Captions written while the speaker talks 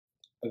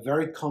A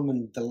very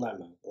common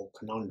dilemma or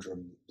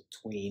conundrum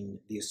between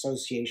the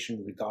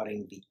association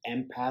regarding the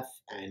empath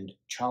and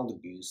child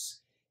abuse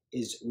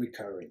is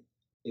recurring.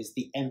 Is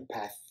the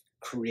empath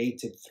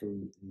created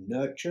through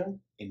nurture,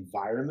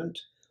 environment,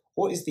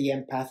 or is the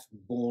empath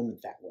born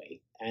that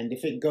way? And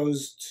if it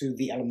goes to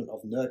the element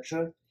of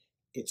nurture,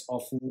 it's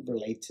often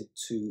related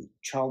to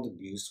child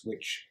abuse,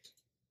 which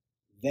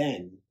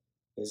then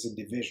there's a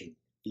division.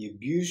 The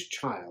abused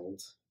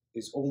child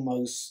is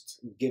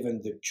almost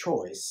given the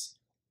choice,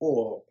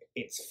 or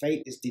its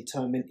fate is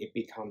determined. It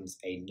becomes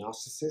a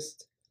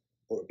narcissist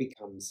or it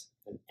becomes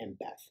an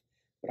empath.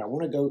 But I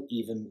want to go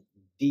even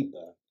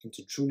deeper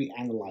into truly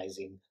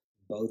analyzing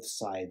both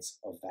sides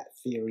of that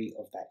theory,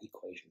 of that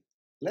equation.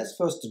 Let's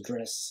first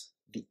address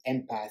the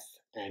empath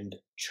and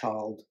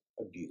child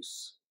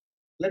abuse.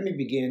 Let me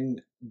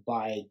begin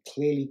by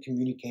clearly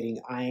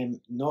communicating I am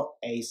not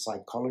a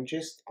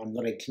psychologist, I'm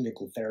not a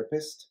clinical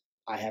therapist.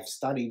 I have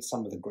studied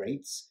some of the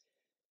greats.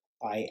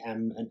 I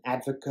am an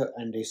advocate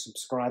and a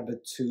subscriber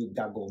to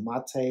Gabor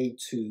Mate,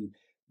 to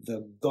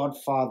the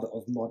godfather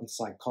of modern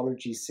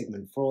psychology,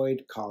 Sigmund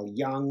Freud, Carl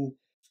Jung.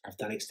 I've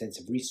done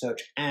extensive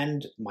research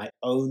and my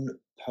own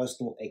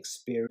personal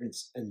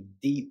experience and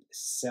deep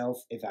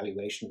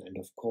self-evaluation, and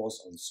of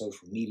course on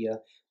social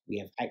media. We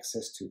have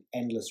access to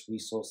endless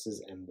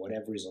resources, and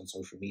whatever is on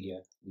social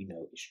media we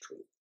know is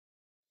true.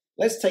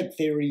 Let's take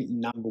theory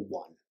number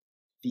one.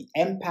 The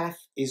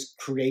empath is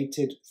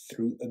created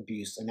through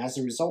abuse, and as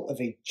a result of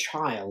a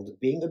child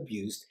being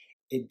abused,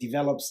 it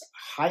develops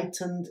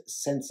heightened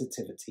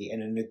sensitivity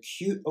and an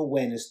acute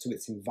awareness to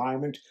its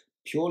environment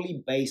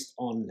purely based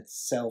on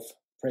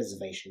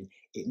self-preservation.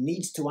 It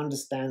needs to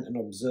understand and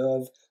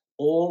observe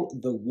all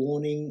the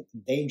warning,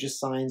 danger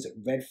signs,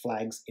 red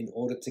flags in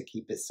order to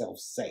keep itself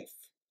safe.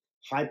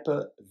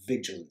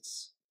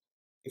 Hypervigilance.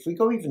 If we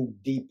go even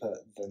deeper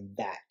than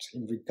that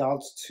in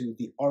regards to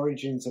the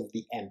origins of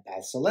the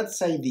empath, so let's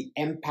say the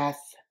empath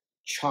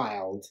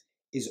child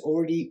is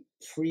already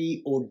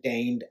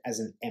preordained as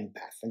an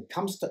empath and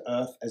comes to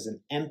Earth as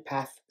an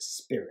empath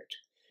spirit.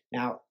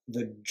 Now,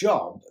 the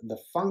job, the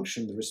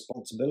function, the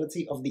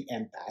responsibility of the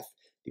empath,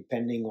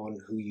 depending on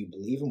who you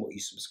believe and what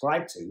you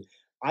subscribe to,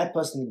 I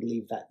personally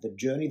believe that the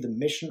journey, the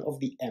mission of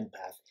the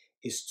empath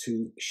is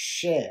to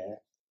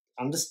share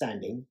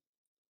understanding,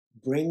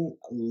 bring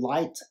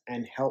light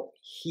and help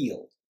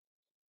heal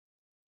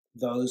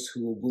those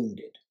who are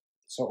wounded.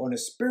 So on a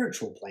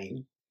spiritual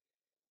plane,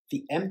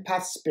 the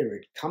empath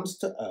spirit comes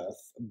to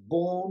Earth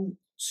born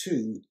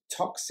to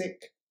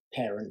toxic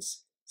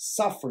parents,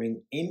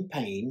 suffering in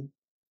pain,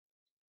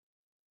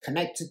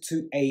 connected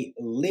to a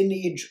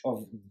lineage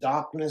of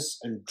darkness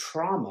and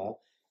trauma,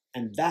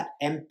 and that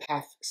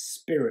empath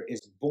spirit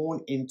is born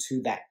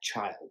into that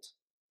child.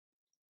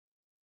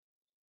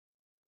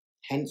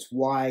 Hence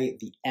why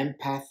the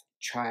empath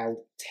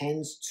child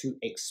tends to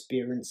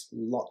experience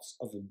lots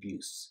of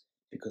abuse,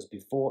 because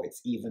before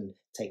it's even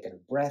taken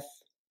a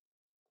breath,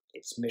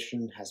 its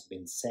mission has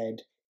been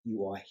said,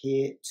 you are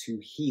here to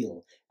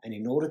heal. And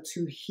in order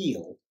to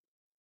heal,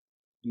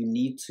 you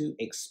need to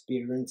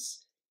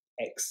experience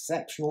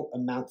exceptional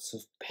amounts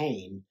of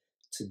pain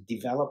to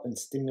develop and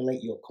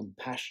stimulate your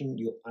compassion,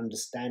 your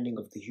understanding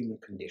of the human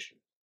condition.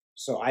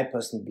 So I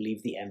personally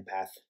believe the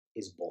empath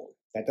is born.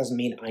 That doesn't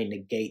mean I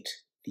negate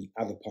the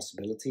other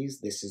possibilities.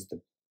 This is the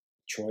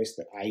choice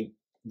that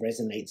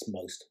resonates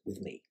most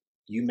with me.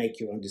 You make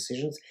your own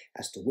decisions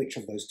as to which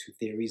of those two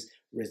theories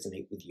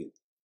resonate with you.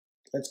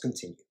 Let's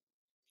continue.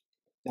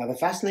 Now, the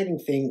fascinating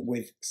thing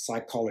with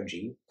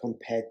psychology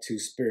compared to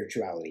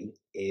spirituality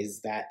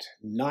is that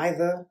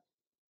neither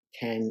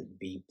can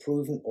be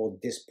proven or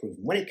disproven.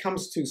 When it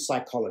comes to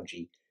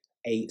psychology,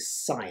 a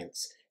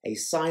science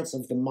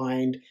of the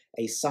mind,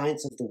 a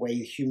science of the way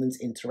humans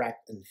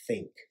interact and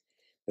think.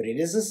 But it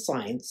is a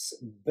science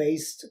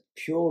based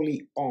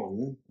purely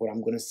on what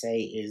I'm going to say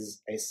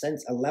is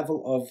a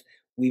level of,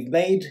 we've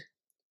made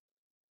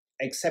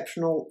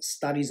exceptional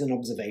studies and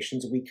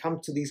observations. We come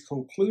to these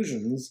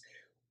conclusions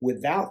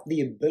without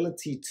the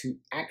ability to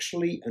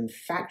actually and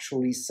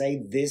factually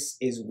say this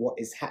is what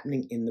is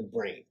happening in the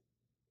brain.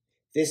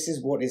 This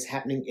is what is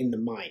happening in the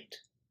mind.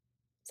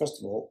 First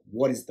of all,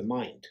 what is the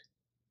mind?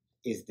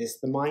 Is this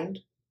the mind?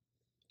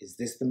 Is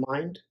this the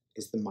mind?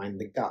 Is the mind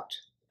the gut?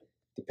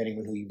 Depending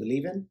on who you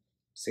believe in,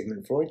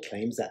 Sigmund Freud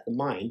claims that the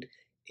mind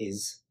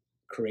is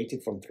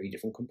created from three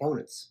different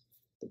components: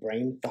 the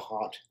brain, the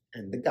heart,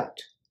 and the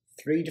gut.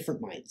 Three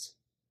different minds.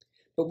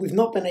 But we've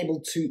not been able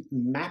to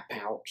map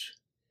out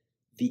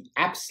the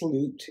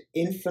absolute,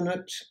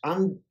 infinite,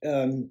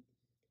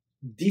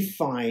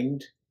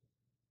 undefined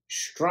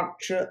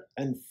structure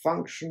and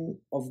function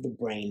of the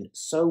brain,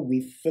 so we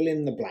fill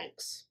in the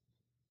blanks.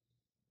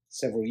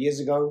 Several years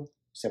ago,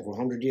 several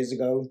hundred years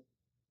ago,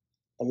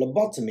 a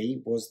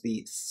lobotomy was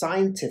the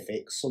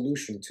scientific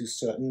solution to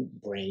certain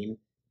brain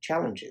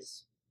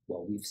challenges.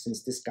 Well, we've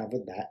since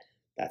discovered that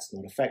that's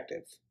not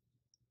effective.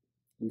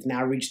 We've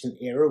now reached an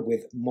era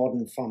with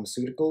modern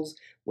pharmaceuticals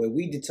where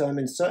we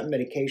determine certain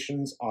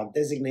medications are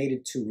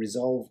designated to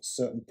resolve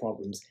certain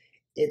problems.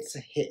 it's a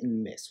hit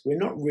and miss. We're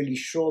not really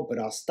sure, but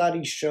our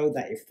studies show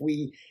that if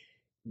we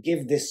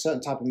give this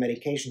certain type of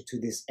medication to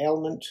this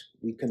ailment,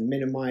 we can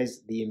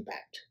minimize the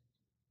impact.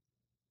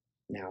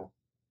 Now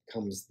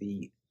comes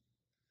the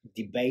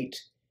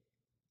debate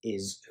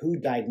is who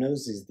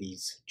diagnoses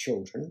these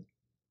children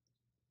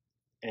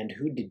and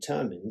who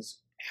determines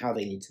how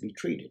they need to be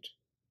treated.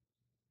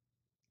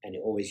 And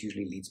it always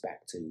usually leads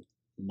back to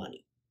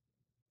money.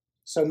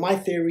 So my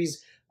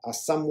theories are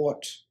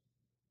somewhat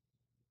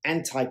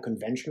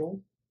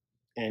anti-conventional,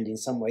 and in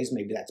some ways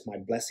maybe that's my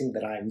blessing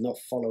that I am not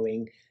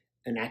following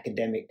an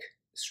academic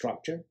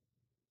structure,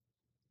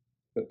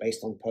 but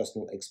based on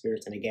personal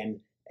experience and,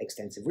 again,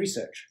 extensive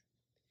research.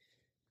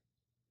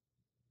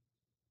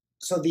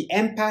 So the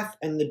empath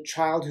and the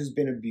child who's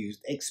been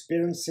abused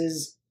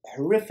experiences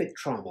horrific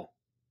trauma,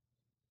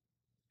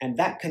 and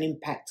that can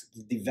impact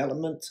the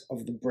development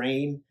of the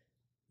brain,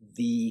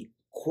 the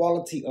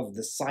quality of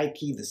the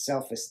psyche, the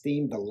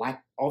self-esteem, the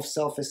lack of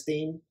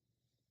self-esteem.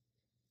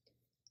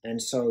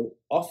 And so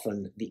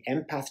often the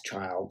empath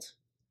child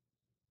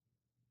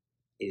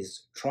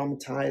is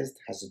traumatized,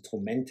 has a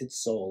tormented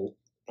soul,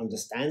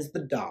 understands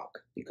the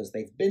dark because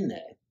they've been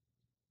there,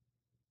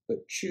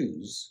 but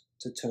choose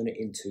to turn it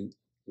into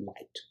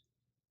light.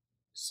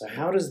 So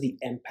how does the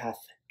empath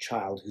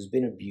child who's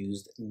been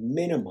abused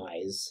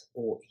minimize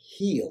or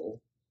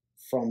heal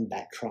from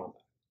that trauma?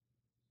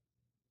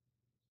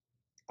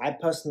 I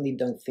personally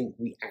don't think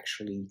we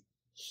actually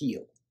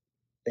heal.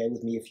 Bear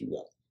with me if you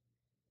will.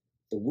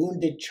 The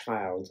wounded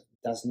child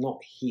does not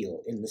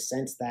heal in the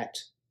sense that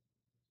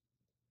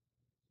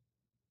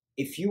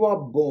if you are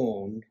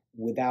born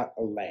without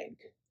a leg,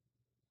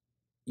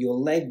 your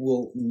leg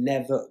will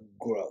never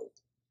grow.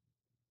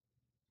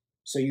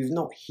 So you've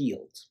not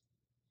healed.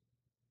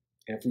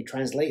 And if we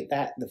translate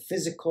that, the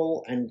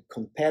physical, and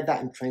compare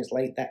that and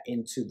translate that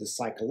into the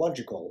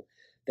psychological,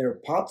 there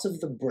are parts of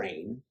the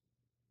brain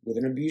with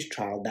an abused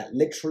child that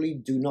literally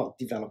do not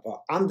develop,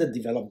 or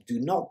underdeveloped, do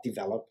not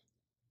develop.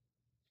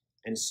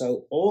 And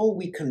so all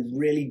we can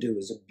really do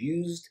as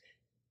abused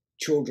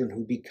children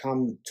who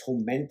become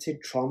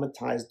tormented,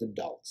 traumatized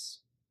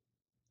adults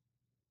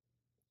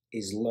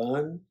is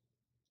learn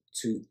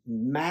to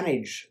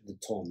manage the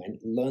torment,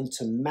 learn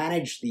to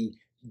manage the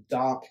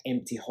dark,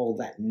 empty hole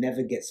that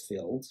never gets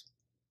filled.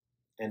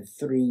 And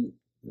through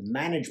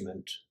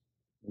management,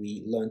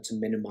 we learn to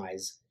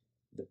minimize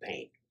the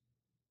pain.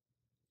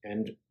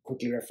 And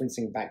quickly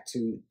referencing back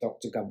to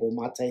Dr. Gabor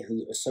Mate,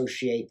 who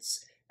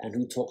associates and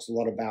who talks a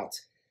lot about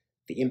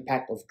the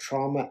impact of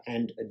trauma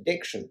and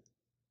addiction.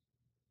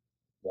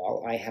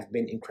 Well, I have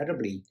been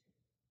incredibly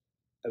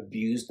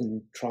abused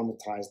and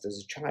traumatized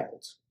as a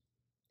child.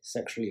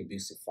 Sexually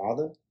abusive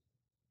father,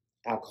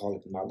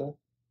 alcoholic mother,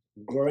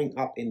 growing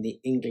up in the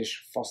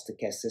English foster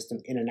care system,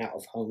 in and out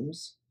of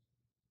homes.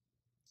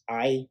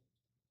 I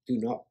do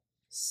not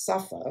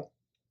suffer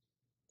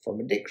from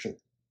addiction.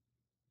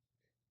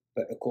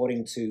 But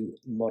according to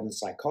modern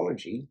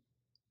psychology,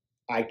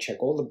 I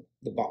check all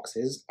the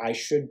boxes. I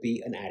should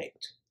be an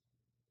addict.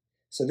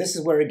 So this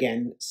is where,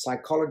 again,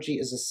 psychology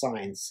as a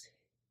science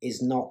is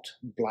not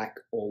black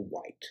or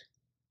white,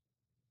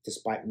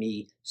 despite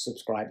me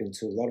subscribing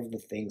to a lot of the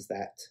things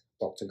that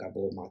Dr.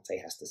 Gabor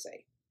Mate has to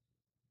say.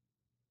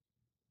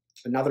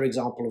 Another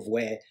example of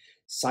where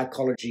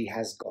psychology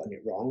has gotten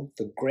it wrong,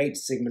 the great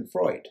Sigmund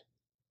Freud.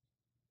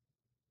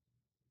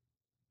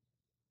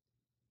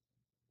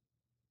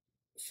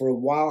 For a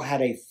while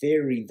had a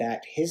theory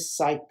that his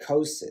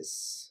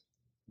psychosis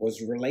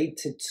was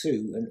related to,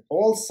 and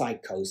all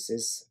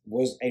psychosis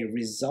was a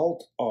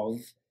result of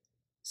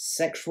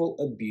sexual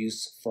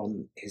abuse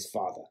from his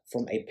father,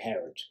 from a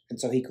parent. And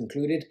so he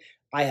concluded,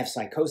 I have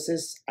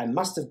psychosis, I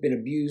must have been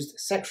abused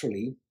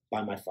sexually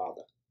by my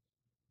father.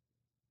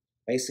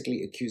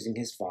 Basically accusing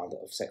his father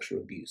of sexual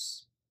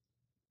abuse.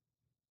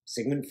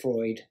 Sigmund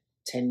Freud,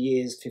 10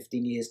 years,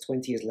 15 years,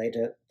 20 years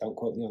later, don't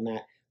quote me on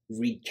that,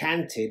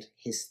 recanted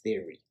his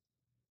theory.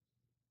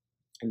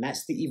 And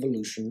that's the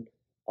evolution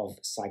of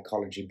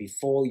psychology.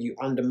 Before you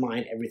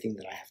undermine everything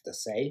that I have to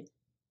say,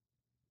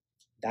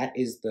 that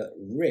is the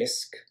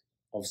risk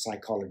of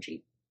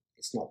psychology.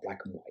 It's not black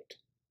and white.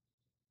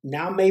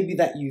 Now maybe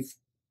that you've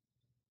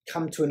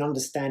come to an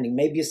understanding,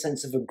 maybe a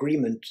sense of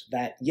agreement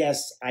that,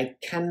 yes, I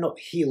cannot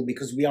heal,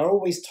 because we are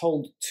always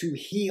told to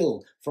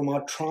heal from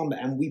our trauma,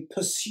 and we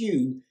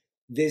pursue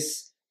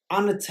this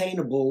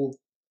unattainable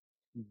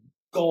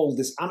goal,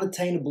 this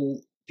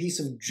unattainable piece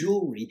of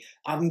jewelry.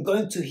 I'm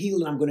going to heal,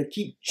 and I'm going to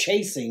keep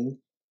chasing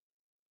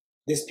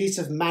this piece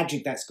of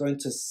magic that's going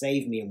to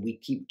save me. And we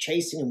keep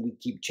chasing and we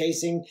keep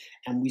chasing,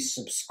 and we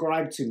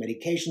subscribe to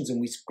medications and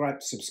we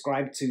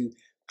subscribe to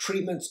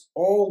treatments,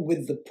 all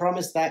with the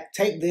promise that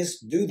take this,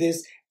 do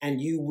this,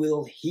 and you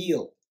will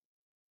heal.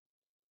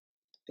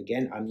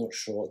 Again, I'm not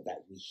sure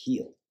that we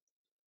heal.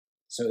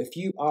 So if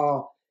you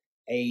are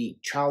a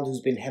child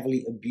who's been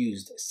heavily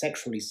abused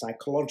sexually,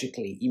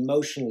 psychologically,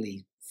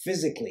 emotionally,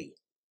 physically,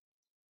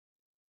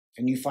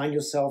 and you find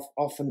yourself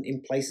often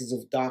in places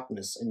of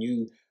darkness, and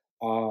you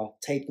are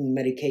taking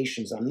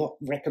medications. I'm not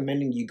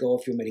recommending you go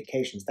off your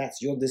medications.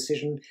 That's your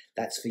decision.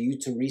 That's for you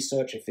to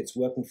research. If it's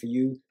working for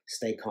you,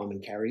 stay calm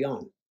and carry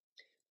on.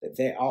 But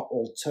there are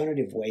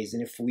alternative ways,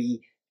 and if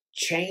we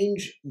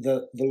change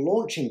the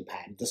launching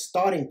pad, the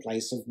starting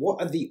place of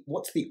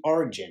what's the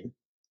origin,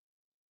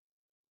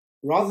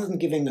 rather than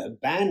giving it a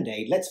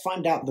band-aid, let's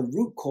find out the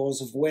root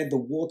cause of where the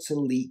water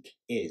leak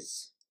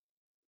is.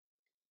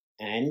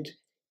 And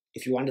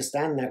if you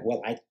understand that,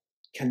 well, I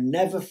can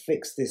never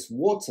fix this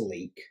water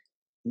leak,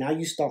 now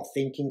you start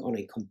thinking on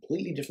a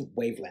completely different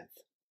wavelength.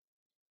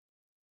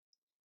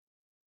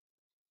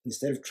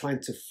 Instead of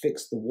trying to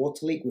fix the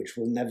water leak, which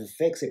will never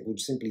fix, it will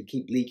simply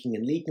keep leaking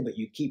and leaking, but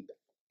you keep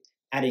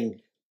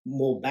adding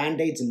more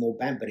band-aids and more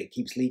but it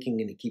keeps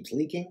leaking and it keeps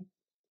leaking.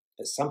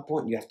 At some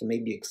point, you have to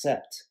maybe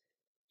accept,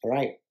 all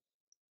right,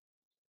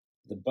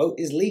 the boat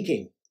is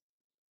leaking.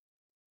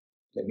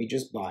 Let me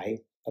just buy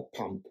a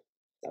pump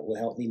that will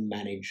help me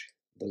manage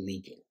the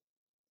leaking.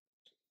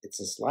 It's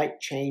a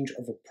slight change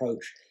of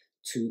approach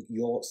to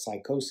your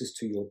psychosis,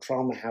 to your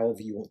trauma,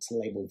 however you want to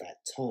label that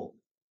term.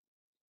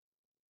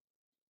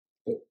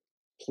 But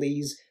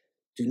please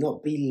do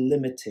not be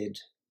limited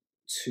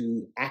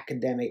to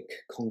academic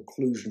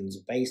conclusions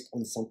based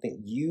on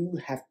something you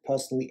have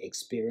personally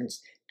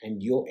experienced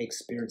and your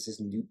experience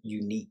is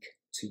unique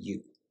to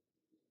you.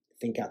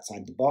 Think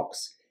outside the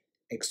box,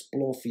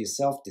 explore for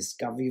yourself,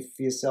 discover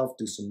for yourself,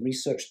 do some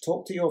research,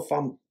 talk to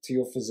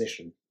your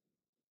physician,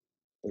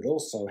 but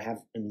also have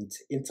an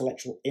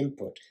intellectual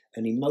input,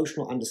 an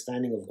emotional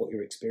understanding of what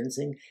you're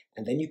experiencing,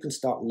 and then you can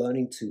start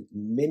learning to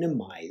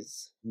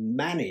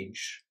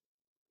manage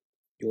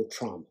your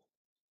trauma.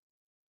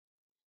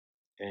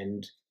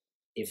 And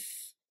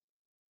if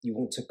you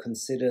want to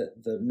consider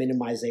the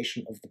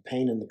minimization of the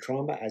pain and the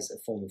trauma as a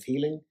form of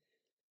healing,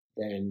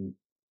 then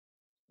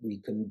we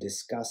can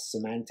discuss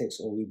semantics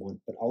all we want.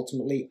 But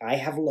ultimately, I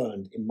have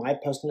learned in my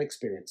personal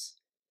experience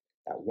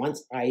that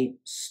once I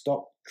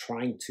stopped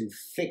trying to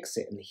fix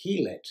it and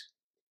heal it,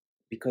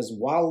 because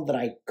while that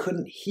I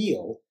couldn't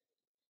heal,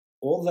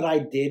 all that I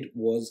did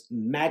was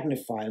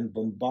magnify and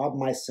bombard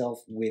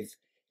myself with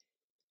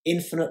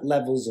infinite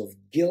levels of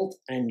guilt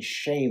and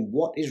shame.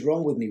 What is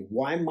wrong with me?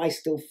 Why am I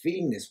still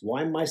feeling this?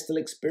 Why am I still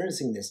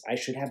experiencing this? I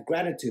should have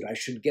gratitude. I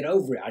should get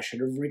over it. I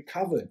should have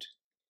recovered.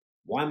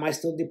 Why am I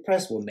still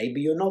depressed? Well, maybe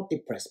you're not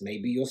depressed.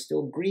 Maybe you're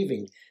still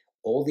grieving.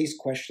 All these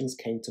questions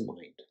came to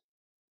mind.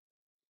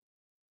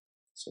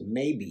 So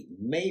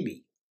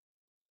maybe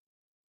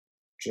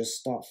just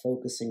start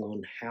focusing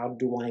on, how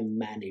do I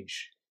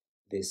manage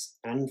this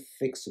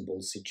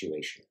unfixable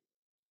situation?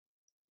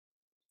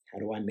 How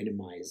do I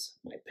minimize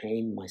my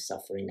pain, my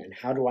suffering, and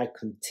how do I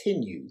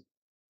continue,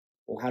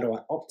 or how do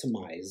I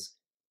optimize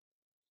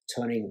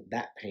turning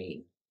that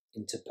pain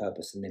into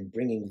purpose and then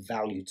bringing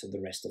value to the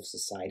rest of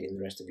society and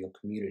the rest of your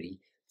community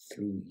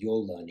through your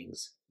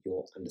learnings,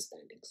 your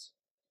understandings?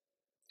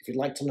 If you'd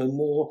like to know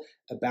more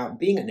about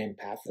being an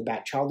empath,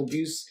 about child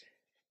abuse,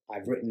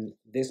 I've written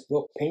this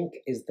book, Pink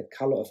is the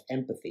Color of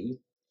Empathy.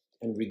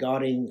 And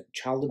regarding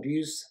child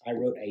abuse, I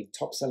wrote a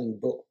top-selling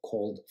book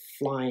called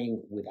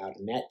Flying Without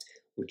a Net,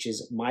 which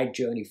is my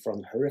journey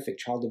from horrific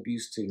child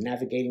abuse to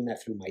navigating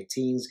that through my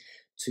teens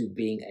to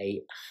being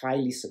a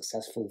highly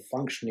successful,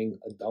 functioning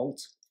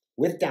adult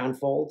with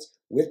downfalls,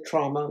 with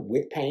trauma,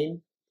 with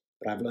pain,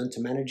 but I've learned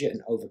to manage it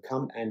and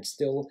overcome and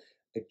still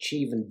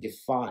achieve and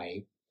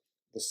defy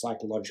the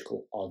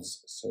psychological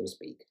odds, so to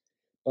speak.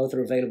 Both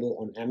are available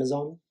on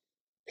Amazon.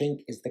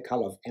 Pink is the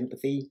Color of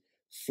Empathy,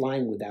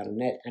 Flying Without a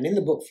Net. And in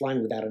the book,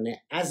 Flying Without a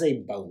Net, as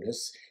a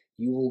bonus,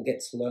 you will get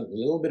to learn a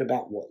little bit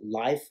about what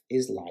life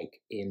is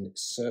like in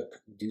Cirque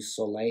du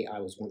Soleil. I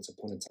was once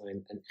upon a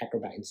time an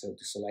acrobat in Cirque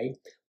du Soleil,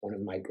 one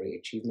of my great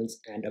achievements.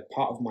 And a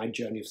part of my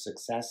journey of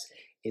success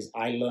is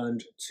I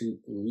learned to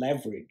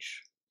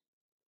leverage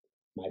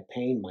my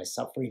pain, my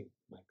suffering,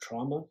 my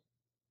trauma,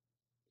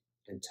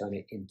 and turn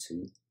it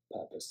into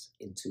purpose,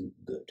 into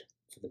good,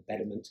 for the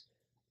betterment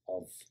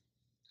of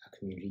our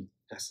community,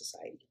 our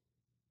society.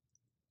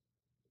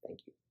 Thank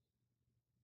you.